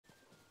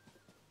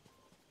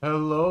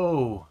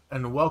Hello,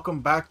 and welcome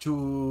back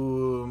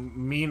to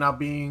me not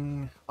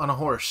being on a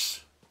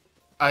horse.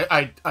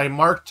 I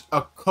marked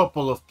a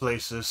couple of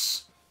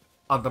places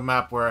on the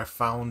map where I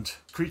found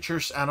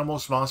creatures,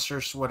 animals,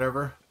 monsters,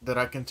 whatever, that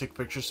I can take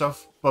pictures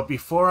of. But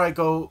before I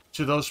go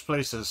to those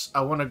places,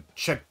 I want to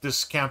check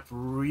this camp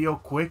real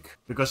quick,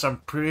 because I'm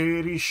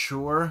pretty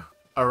sure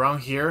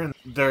around here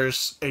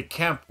there's a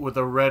camp with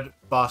a red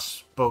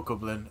boss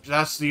bokoblin.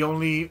 That's the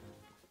only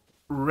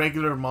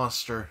regular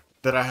monster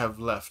that I have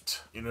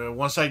left. You know,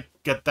 once I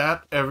get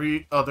that,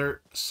 every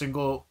other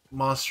single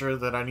monster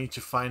that I need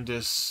to find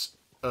is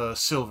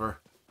silver.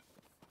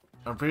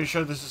 I'm pretty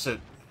sure this is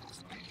it.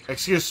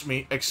 Excuse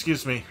me,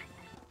 excuse me.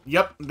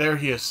 Yep, there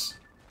he is.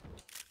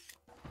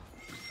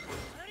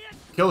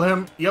 Kill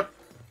him, yep,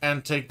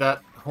 and take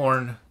that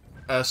horn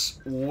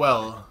as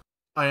well.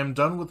 I am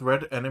done with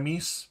red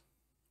enemies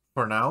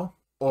for now,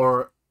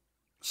 or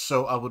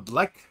so I would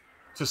like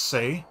to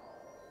say.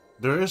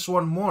 There is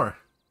one more.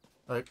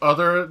 Like,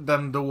 other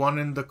than the one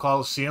in the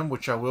Colosseum,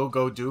 which I will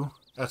go do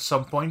at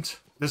some point.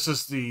 This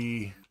is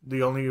the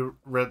only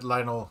red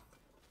Lionel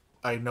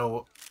I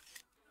know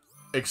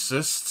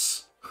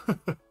exists.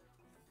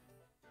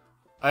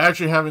 I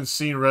actually haven't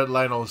seen red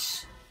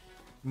Lionels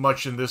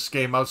much in this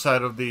game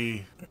outside of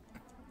the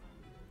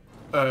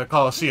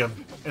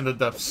Colosseum in the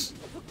depths.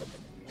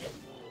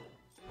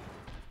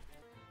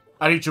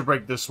 I need to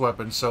break this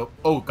weapon, so...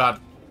 Oh, God.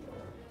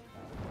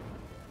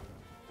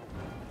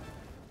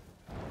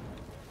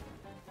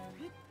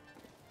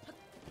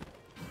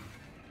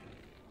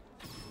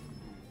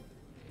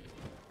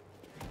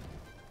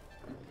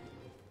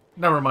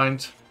 Never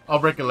mind. I'll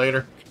break it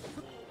later.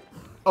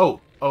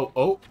 Oh, oh,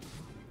 oh.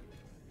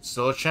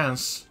 Still a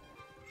chance.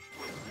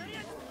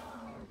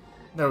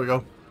 There we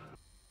go.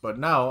 But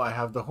now I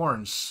have the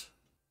horns.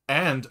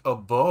 And a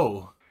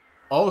bow.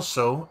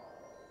 Also,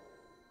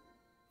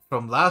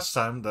 from last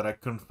time that I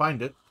couldn't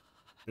find it,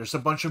 there's a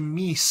bunch of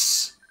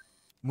meese.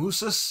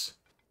 Mooses?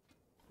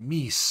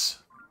 Meese.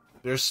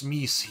 There's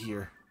meese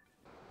here.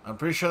 I'm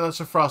pretty sure that's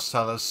a frost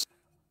talus.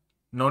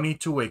 No need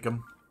to wake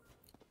him.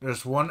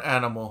 There's one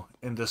animal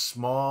in this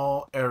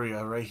small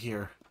area right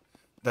here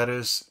that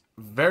is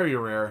very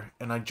rare,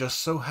 and I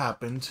just so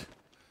happened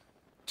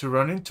to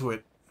run into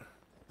it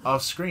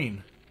off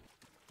screen.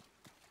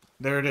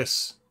 There it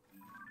is.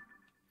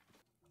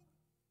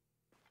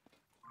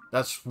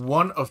 That's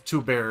one of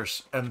two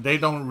bears, and they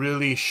don't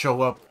really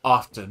show up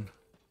often.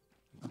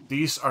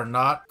 These are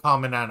not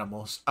common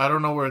animals. I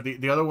don't know where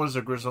the other one's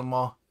a grizzle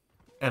maw,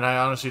 and I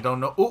honestly don't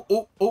know. Oh,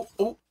 oh, oh,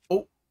 oh,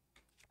 oh.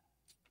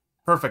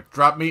 Perfect.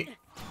 Drop me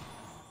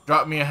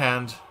a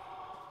hand.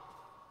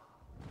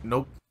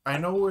 Nope. I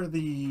know where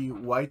the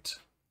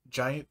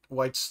giant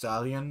white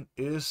stallion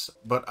is,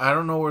 but I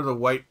don't know where the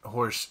white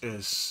horse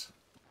is.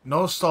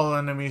 No stall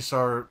enemies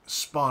are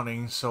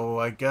spawning, so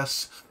I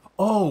guess...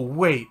 Oh,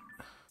 wait.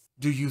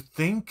 Do you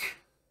think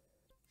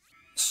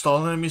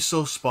stall enemies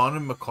still spawn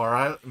in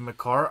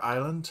Makar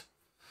Island?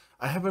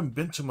 I haven't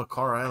been to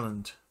Makar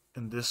Island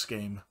in this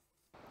game.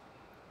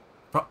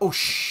 Oh,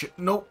 shit.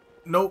 Nope.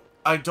 Nope.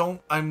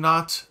 I'm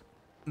not...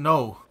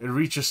 No, it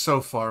reaches so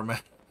far,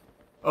 man.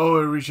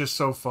 Oh, it reaches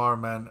so far,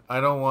 man.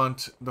 I don't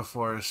want the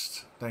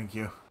forest. Thank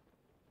you.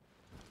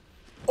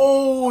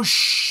 Oh,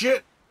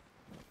 shit!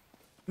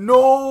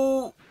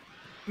 No!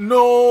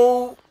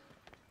 No!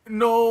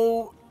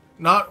 No!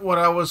 Not what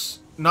I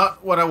was...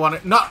 Not what I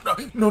wanted. Not...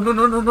 No, no,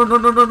 no, no, no, no,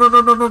 no, no, no,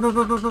 no, no, no,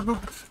 no, no, no, no.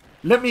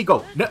 Let me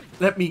go.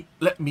 Let me...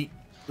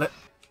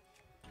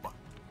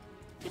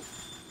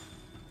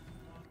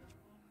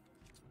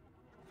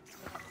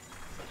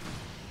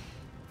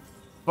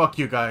 Fuck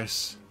you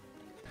guys.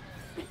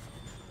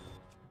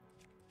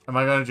 Am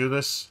I gonna do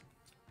this?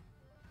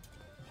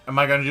 Am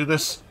I gonna do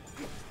this?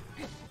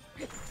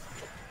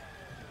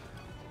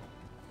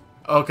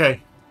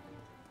 Okay.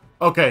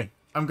 Okay.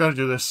 I'm gonna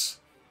do this.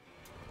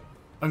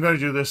 I'm gonna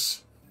do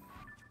this.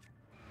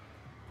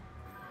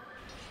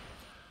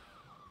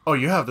 Oh,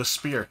 you have the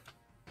spear.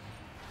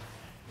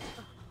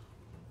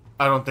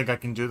 I don't think I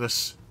can do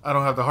this. I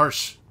don't have the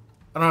hearts.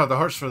 I don't have the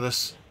hearts for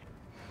this.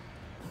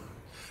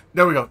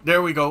 There we go.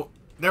 There we go.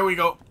 There we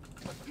go.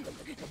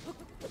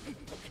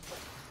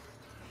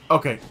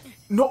 Okay.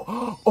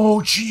 No.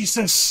 Oh,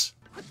 Jesus.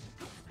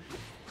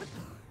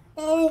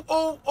 Oh,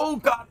 oh, oh,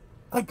 God.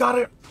 I got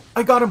it.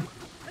 I got him.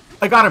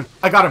 I got him.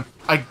 I got him.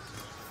 I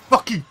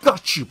fucking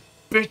got you,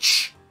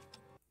 bitch.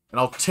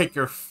 And I'll take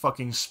your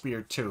fucking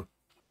spear, too.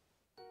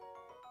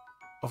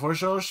 A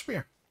 $4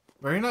 spear.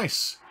 Very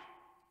nice.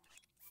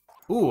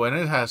 Ooh, and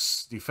it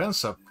has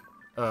defense up.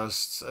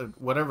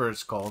 Whatever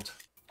it's called.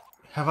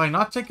 Have I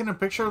not taken a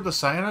picture of the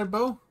cyanide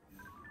bow?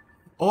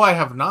 Oh, I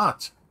have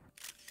not.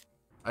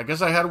 I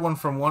guess I had one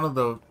from one of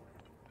the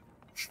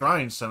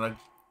shrines, and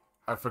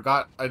I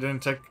forgot I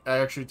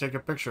actually take a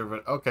picture of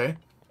it. Okay.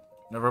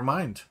 Never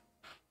mind.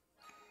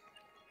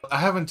 I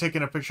haven't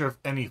taken a picture of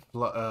any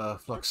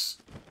flux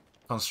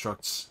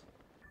constructs.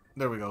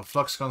 There we go.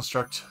 Flux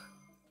construct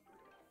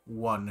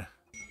 1.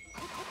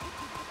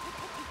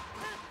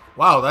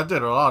 Wow, that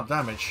did a lot of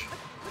damage.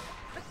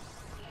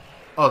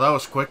 Oh, that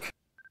was quick.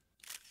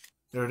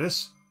 There it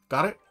is.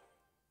 Got it?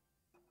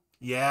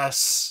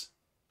 Yes!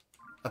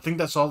 I think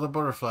that's all the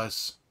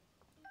butterflies.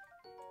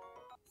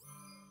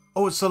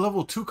 Oh, it's a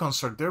level 2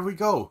 construct. There we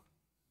go.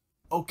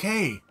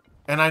 Okay.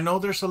 And I know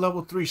there's a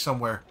level 3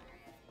 somewhere.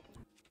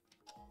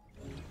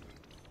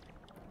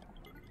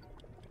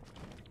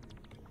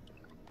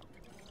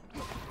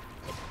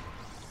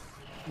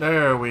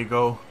 There we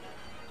go.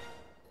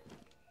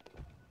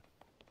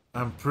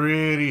 I'm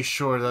pretty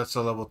sure that's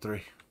a level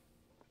 3.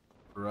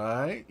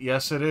 Right?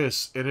 Yes, it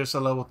is. It is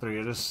a level 3.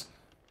 It is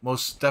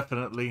most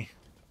definitely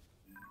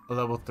a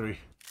level 3.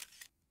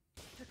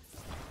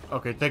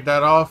 Okay, take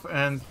that off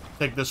and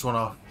take this one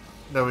off.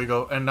 There we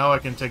go. And now I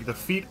can take the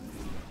feet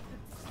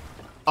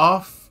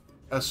off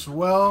as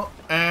well.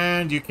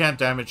 And you can't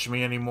damage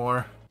me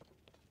anymore.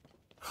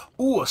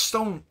 Ooh, a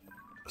stone.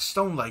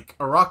 Stone-like.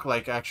 A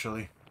rock-like,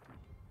 actually.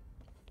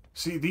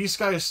 See, these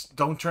guys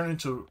don't turn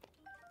into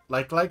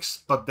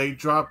like-likes, but they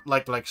drop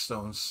like-like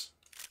stones.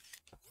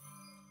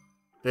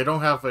 They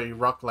don't have a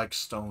rock-like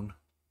stone.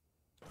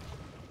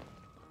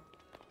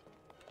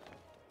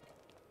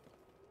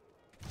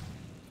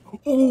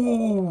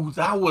 Ooh,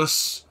 that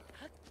was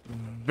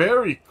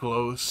very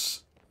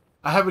close.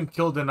 I haven't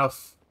killed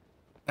enough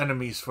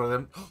enemies for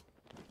them.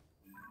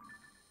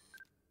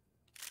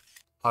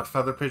 Hot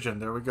feather pigeon,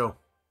 there we go.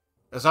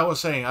 As I was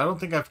saying, I don't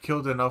think I've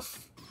killed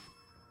enough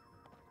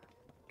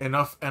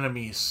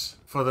enemies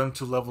for them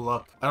to level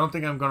up. I don't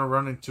think I'm gonna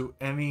run into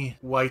any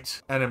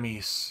white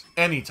enemies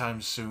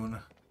anytime soon.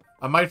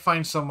 I might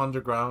find some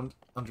underground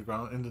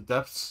in the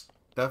depths.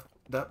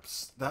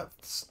 Depths.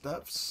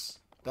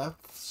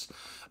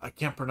 I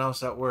can't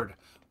pronounce that word.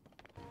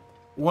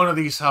 One of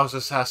these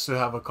houses has to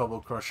have a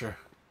Cobble Crusher.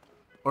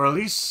 Or at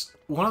least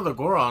one of the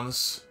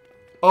Gorons.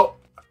 Oh!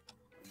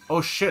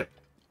 Oh shit.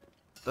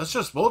 That's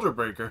just Boulder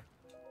Breaker.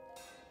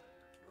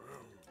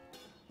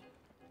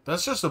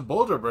 That's just a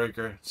Boulder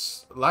Breaker.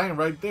 It's lying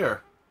right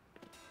there.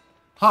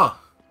 Huh.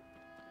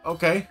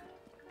 Okay.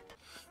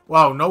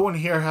 Wow, no one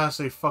here has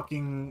a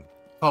fucking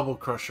Cobble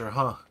Crusher,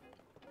 huh?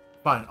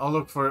 Fine, I'll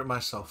look for it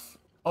myself.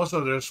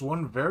 Also, there's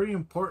one very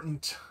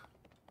important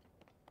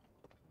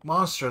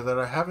monster that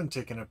I haven't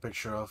taken a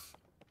picture of.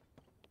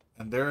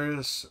 And there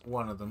is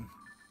one of them.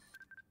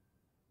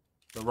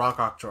 The Rock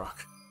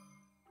Octorok.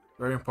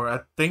 Very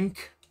important.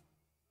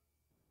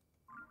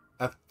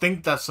 I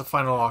think that's the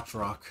final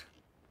Octorok.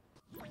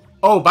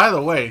 Oh, by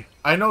the way,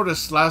 I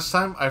noticed last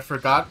time, I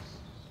forgot.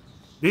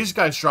 These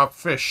guys drop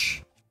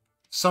fish.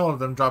 Some of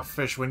them drop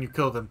fish when you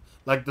kill them.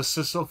 Like the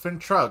Sisselfin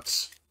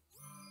Trouts.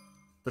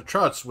 The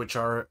Trouts, which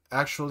are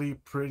actually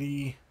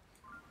pretty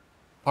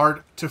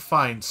hard to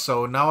find.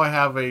 So now I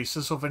have a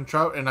Sisselfin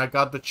Trout, and I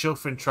got the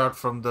Chillfin Trout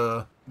from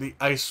the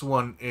ice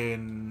one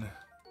in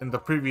the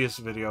previous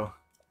video.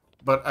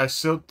 But I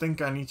still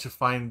think I need to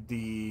find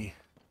the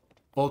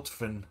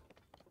Boltfin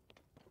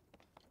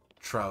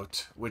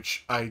Trout,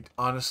 which I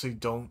honestly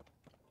don't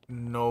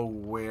know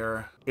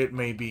where it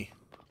may be.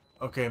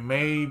 Okay,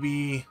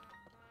 maybe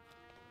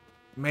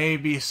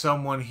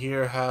someone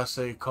here has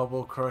a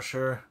Cobble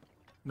Crusher.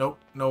 Nope,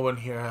 no one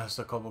here has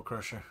the Cobble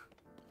Crusher.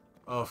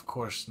 Of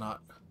course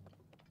not.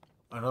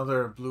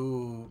 Another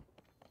blue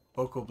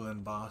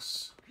Bokoblin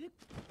boss.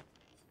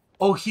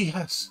 Oh, he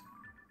has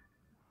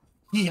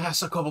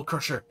a Cobble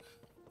Crusher.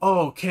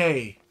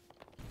 Okay.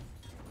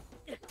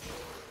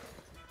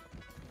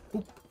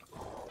 Oop.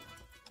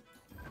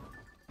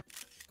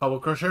 Cobble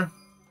Crusher.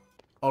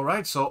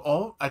 Alright,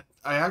 so I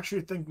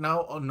actually think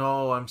now... Oh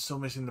no, I'm still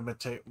missing the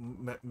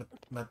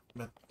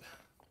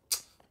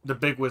the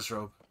big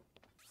Wizrobe.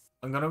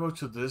 I'm gonna go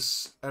to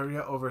this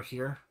area over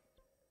here.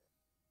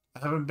 I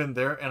haven't been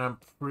there, and I'm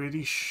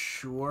pretty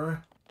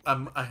sure...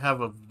 I have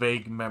a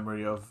vague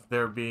memory of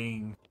there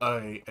being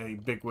a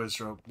big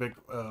Wizrobe. Big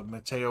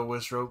Mateo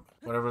Wizrobe.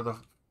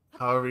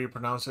 However you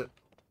pronounce it.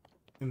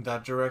 In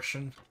that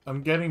direction.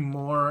 I'm getting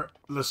more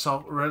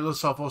Red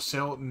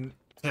Lissofo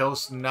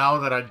tails now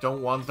that I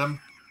don't want them.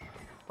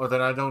 Or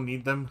that I don't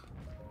need them.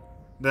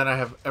 Than I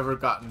have ever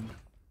gotten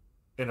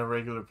in a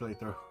regular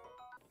playthrough.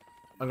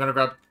 I'm gonna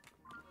grab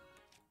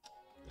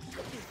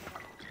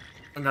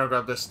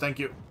this. Thank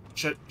you.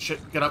 Shit.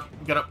 Get up.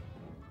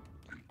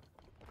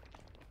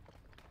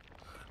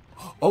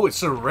 Oh,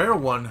 it's a rare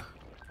one.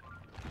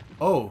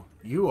 Oh,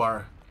 you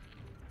are.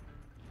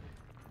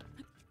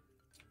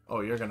 Oh,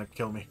 you're gonna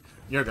kill me.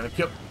 You're gonna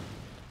kill...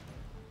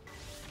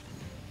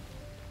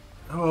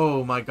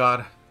 Oh my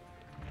god.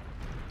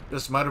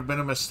 This might have been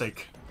a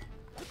mistake.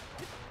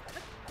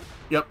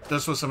 Yep,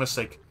 this was a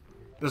mistake.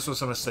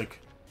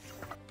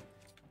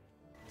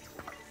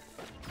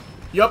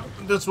 Yep,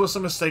 this was a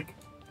mistake.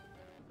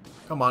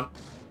 Come on.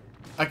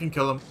 I can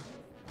kill him.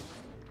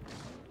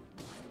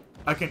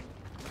 I can...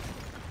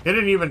 He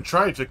didn't even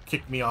try to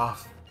kick me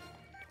off.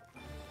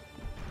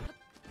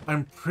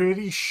 I'm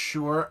pretty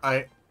sure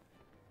I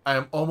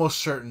am almost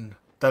certain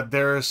that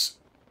there's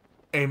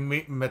a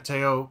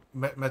Meteor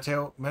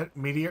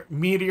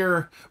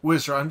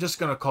Wizrobe. I'm just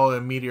gonna call it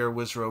a Meteor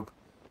Wizrobe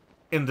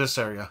in this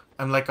area.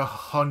 I'm like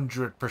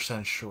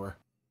 100% sure.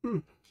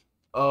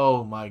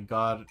 Oh my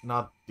god,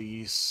 not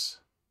these.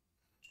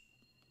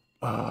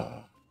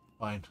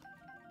 Fine.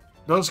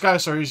 Those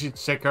guys are easy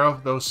to take care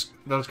of. Those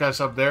guys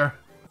up there.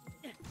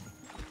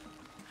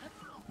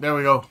 There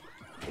we go.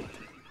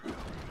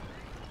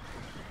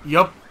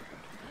 Yup.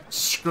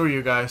 Screw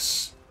you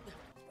guys.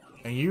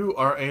 And you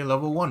are a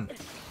level 1.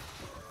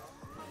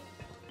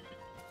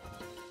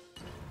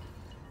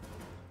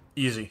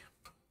 Easy.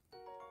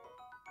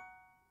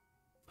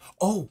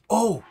 Oh,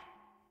 oh!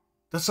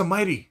 That's a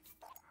mighty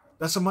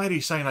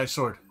cyanide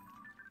sword.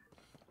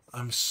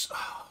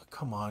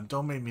 Come on,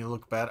 don't make me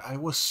look bad. I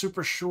was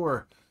super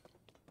sure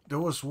there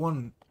was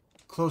one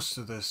close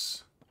to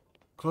this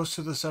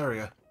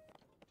area.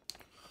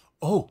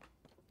 Oh,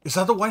 is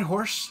that the white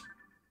horse?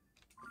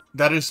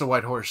 That is the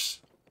white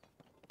horse.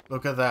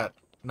 Look at that.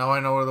 Now I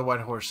know where the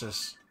white horse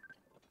is.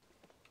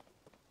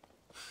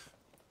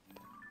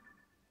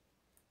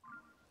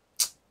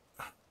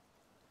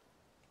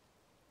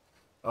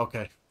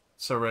 Okay,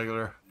 it's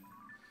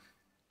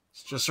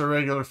just a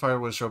regular fire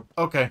wizard.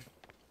 Okay.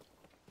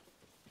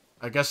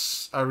 I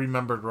guess I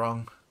remembered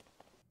wrong.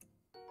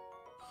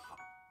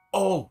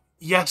 Oh,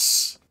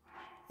 yes!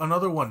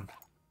 Another one.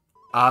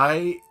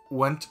 I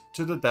went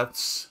to the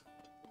depths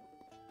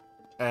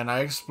and I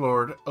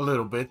explored a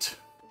little bit.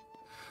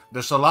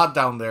 There's a lot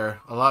down there.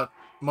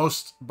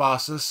 Most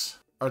bosses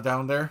are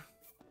down there.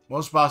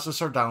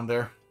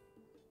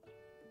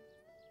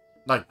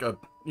 Like,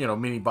 you know,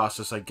 mini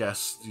bosses, I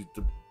guess.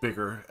 The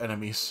bigger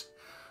enemies.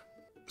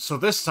 So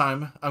this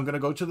time, I'm gonna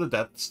go to the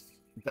depths.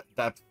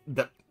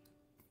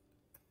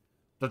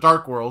 The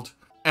dark world.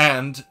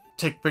 And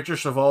take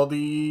pictures of all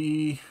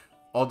the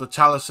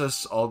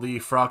chalices, all the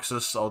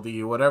froxes, all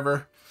the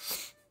whatever.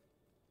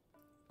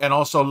 And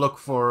also look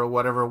for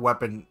whatever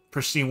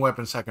pristine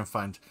weapons I can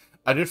find.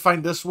 I did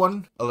find this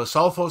one.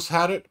 Elisalfos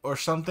had it or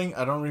something.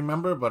 I don't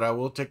remember, but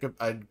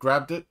I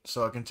grabbed it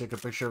so I can take a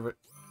picture of it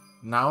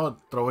now.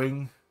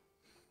 Throwing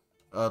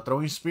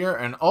spear.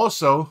 And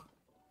also,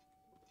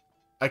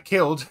 I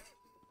killed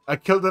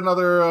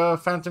another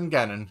Phantom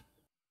Ganon.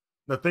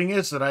 The thing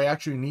is that I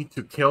actually need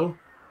to kill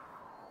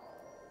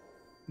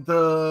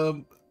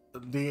the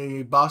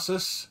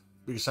bosses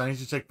because I need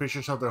to take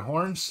pictures of their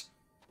horns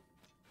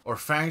or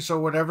fangs or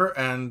whatever,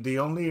 and the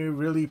only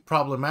really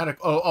problematic...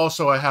 Oh,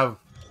 also I have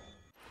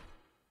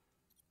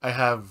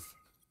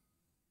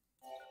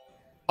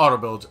auto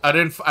build. I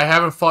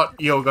haven't fought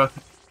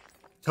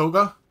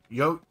Toga?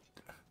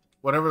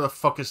 Whatever the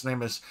fuck his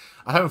name is.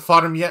 I haven't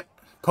fought him yet.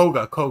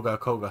 Koga.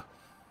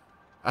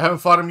 I haven't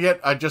fought him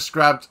yet. I just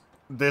grabbed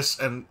this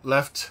and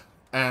left.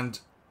 And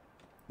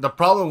the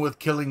problem with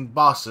killing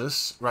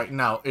bosses right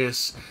now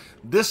is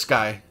this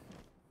guy.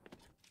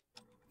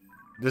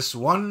 This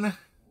one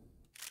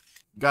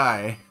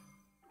guy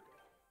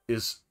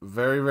is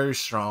very, very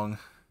strong.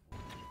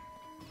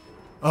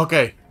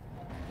 Okay.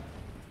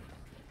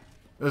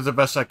 This is the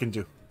best I can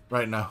do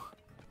right now.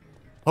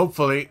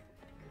 Hopefully.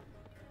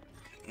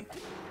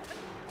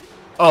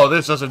 Oh,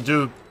 this doesn't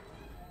do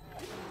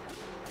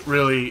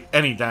really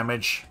any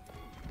damage.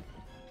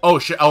 Oh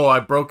shit. Oh, I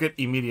broke it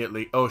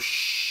immediately. Oh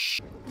shh.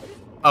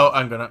 Oh,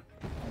 I'm gonna...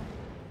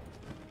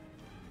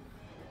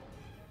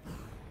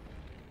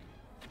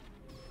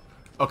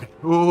 Okay.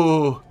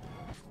 Ooh.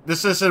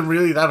 This isn't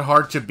really that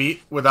hard to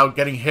beat without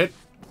getting hit,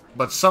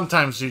 but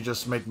sometimes you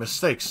just make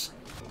mistakes.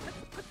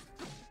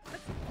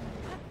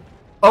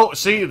 Oh,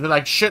 see?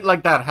 Like, shit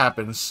like that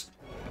happens.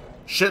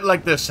 Shit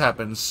like this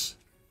happens.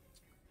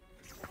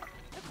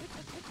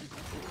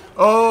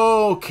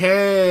 Okay.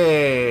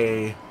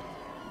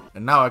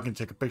 And now I can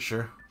take a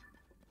picture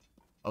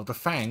of the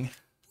fang.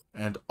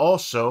 And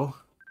also...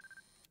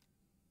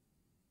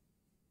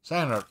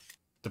 cyanide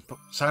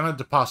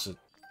deposit.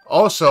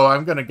 Also,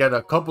 I'm gonna get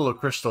a couple of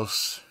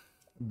crystals.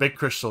 Big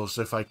crystals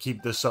if I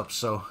keep this up,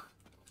 so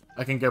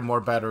I can get more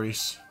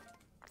batteries.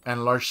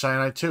 And large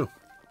cyanide too.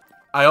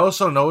 I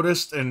also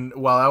noticed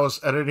while I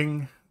was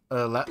editing...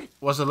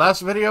 was it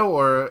last video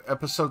or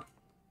episode...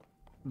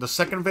 the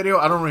second video?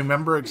 I don't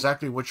remember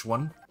exactly which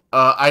one.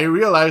 I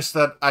realized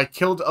that I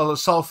killed a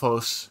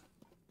Elisalfos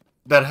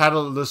that had a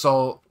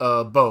Lysol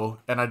bow,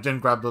 and I didn't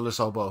grab the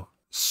Lysol bow.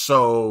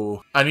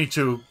 So, I need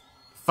to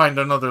find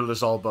another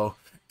Lysol bow.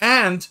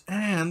 And,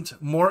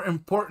 more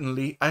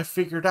importantly, I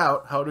figured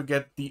out how to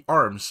get the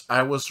arms.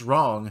 I was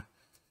wrong.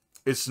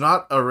 It's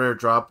not a rare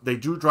drop. They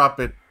do drop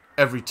it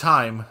every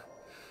time.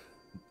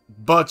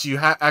 But you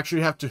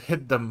actually have to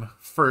hit them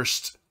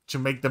first to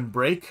make them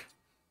break.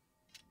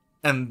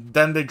 And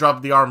then they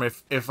drop the arm.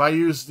 If I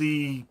use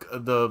the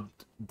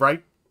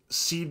bright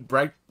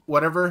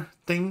whatever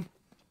thing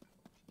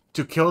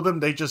to kill them,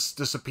 they just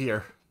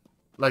disappear.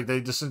 Like, they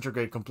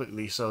disintegrate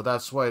completely. So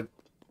that's why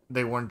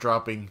they weren't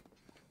dropping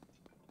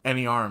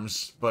any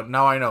arms. But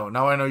now I know.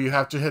 Now I know you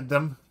have to hit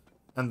them,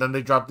 and then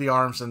they drop the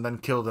arms, and then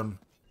kill them.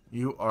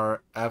 You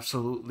are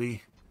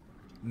absolutely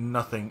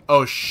nothing.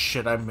 Oh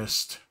shit, I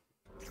missed.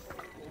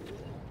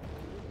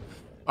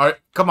 Alright,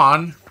 come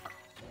on.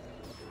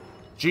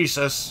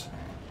 Jesus.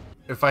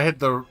 If I hit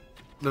the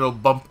little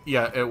bump,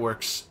 yeah, it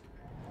works.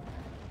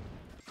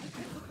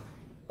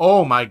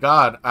 Oh my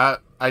god.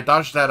 I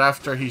dodged that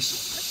after he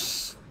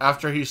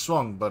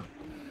swung, but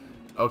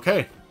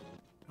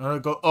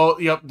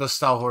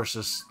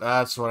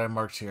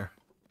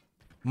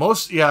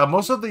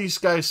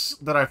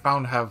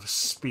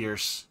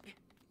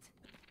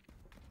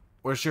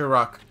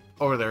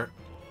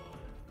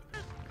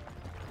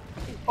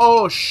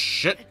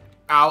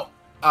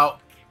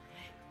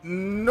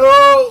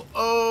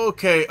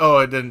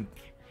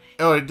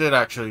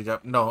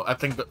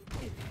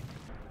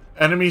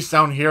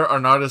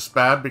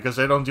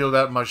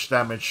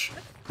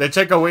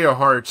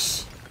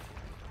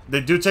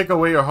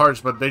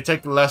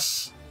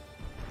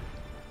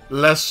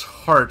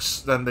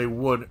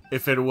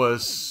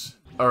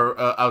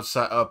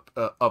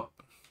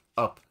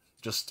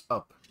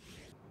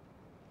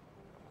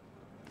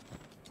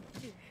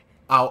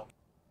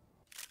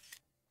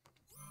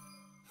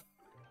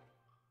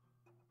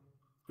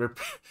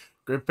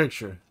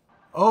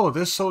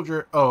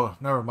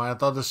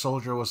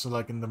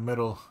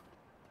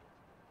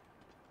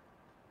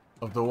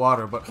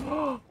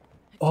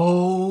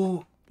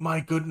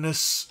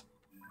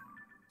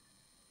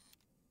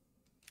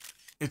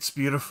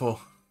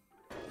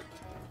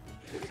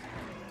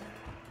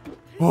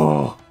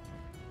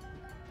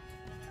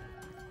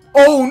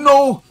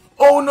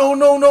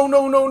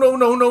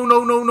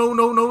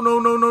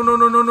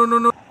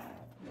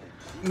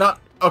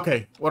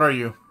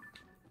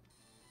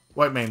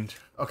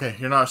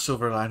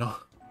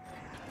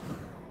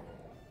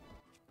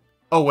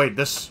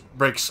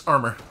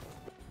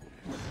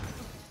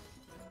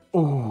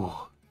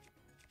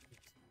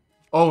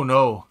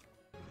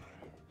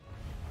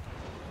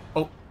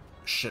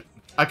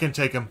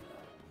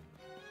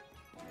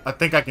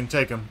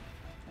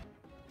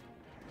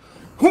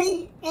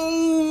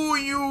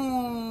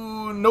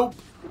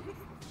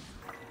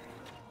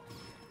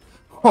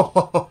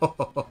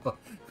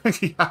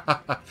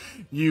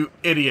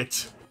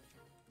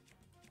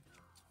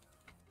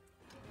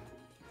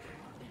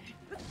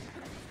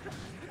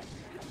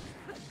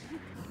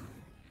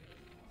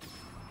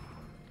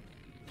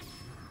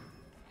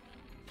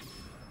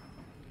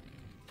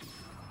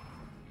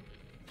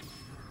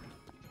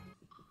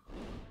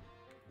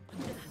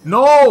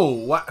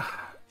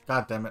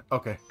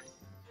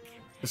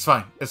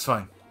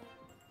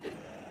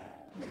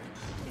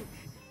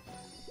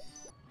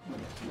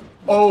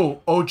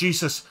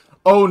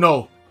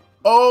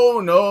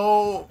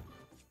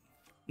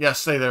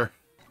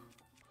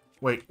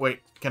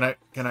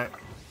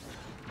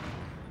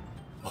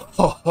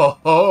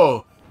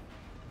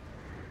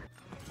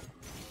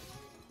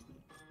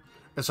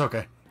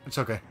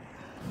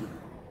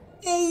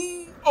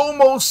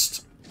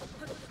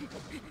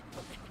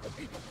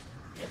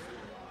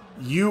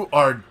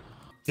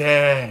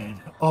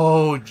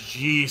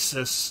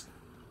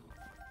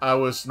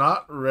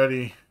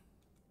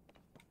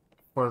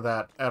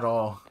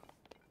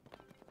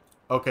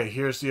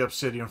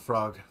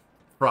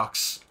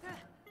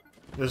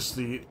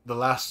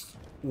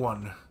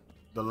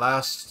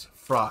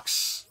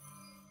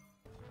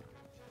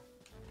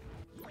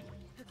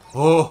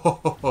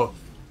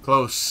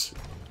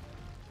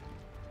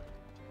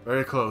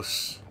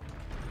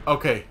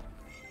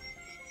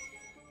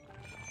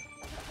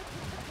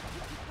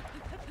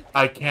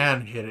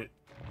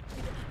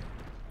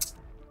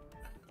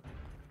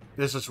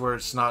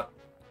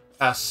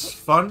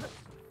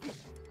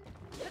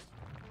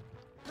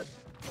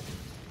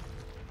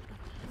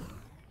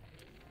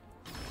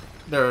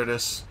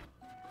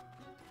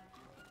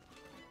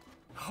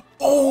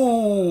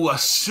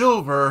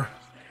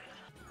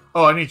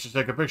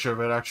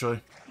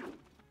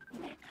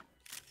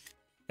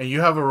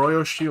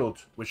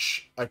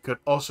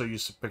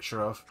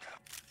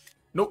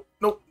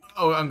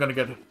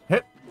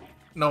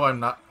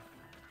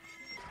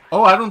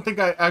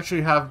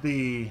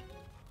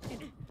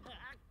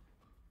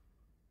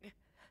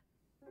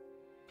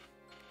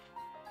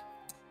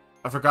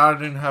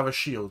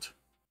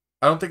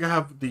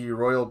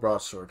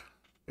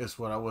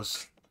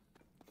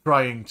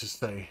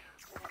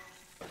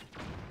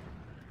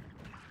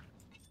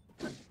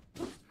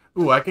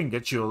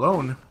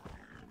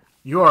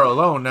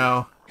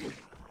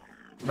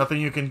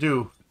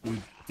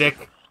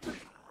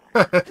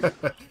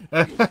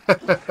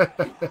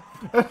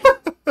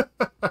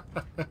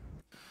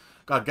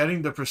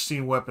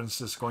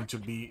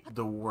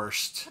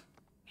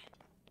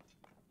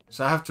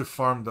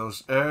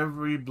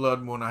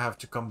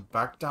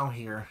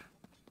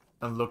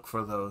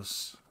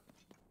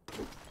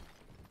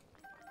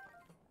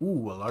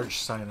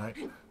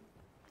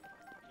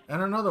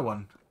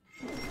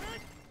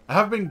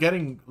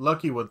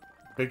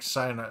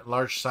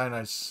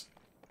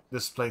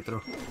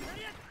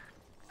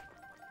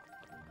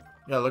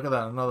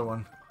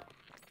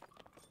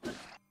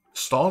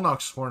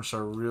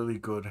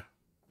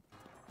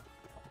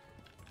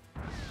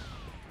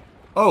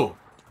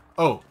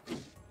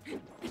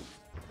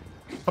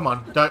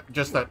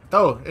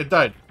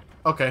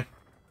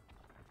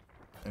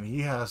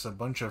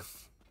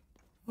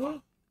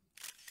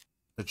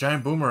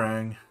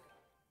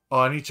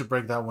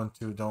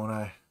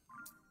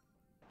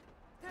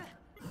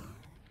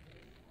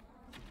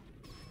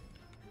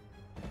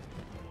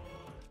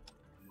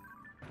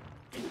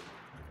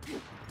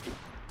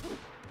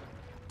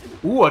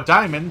Ooh, a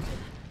diamond.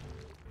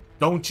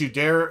 Don't you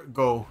dare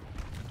go.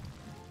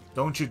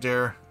 Don't you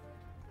dare.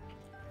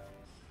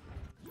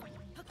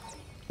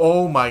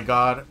 Oh my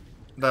god.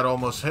 That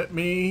almost hit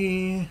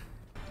me.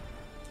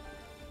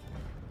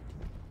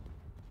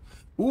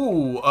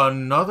 Ooh,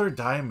 another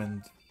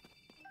diamond.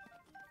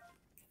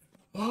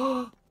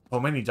 How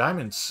many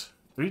diamonds?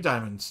 3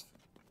 diamonds.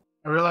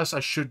 I realize I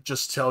should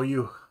just tell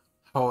you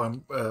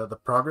how the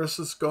progress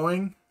is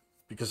going,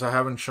 because I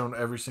haven't shown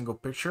every single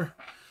picture.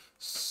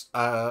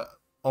 Uh,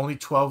 Only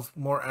 12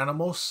 more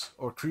animals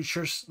or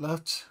creatures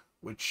left,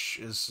 which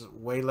is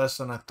way less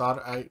than I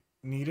thought I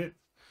needed.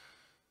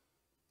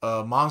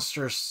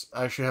 Monsters,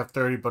 I actually have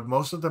 30, but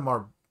most of them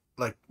are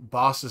like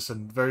bosses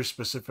and very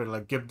specific,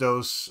 like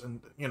Gyptos,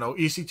 and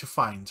easy to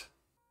find.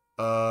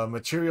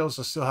 Materials,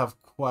 I still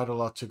have quite a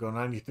lot to go.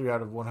 93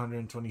 out of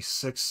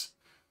 126.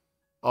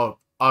 Oh,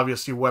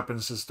 obviously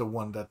weapons is the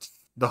one that's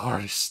the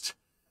hardest.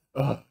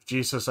 Oh,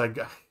 Jesus,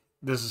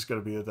 this is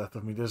gonna be the death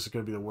of me. This is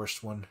gonna be the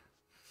worst one.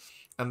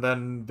 And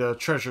then the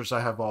treasures, I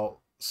have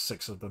all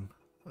 6 of them.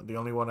 The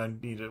only one I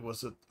needed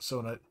was a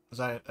Zonite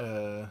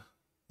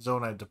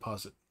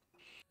deposit.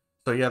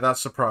 So yeah,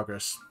 that's the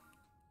progress.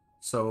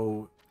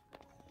 So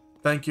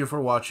thank you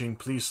for watching.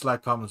 Please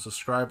like, comment,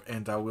 subscribe,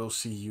 and I will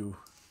see you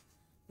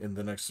in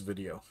the next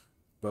video.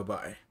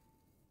 Bye-bye.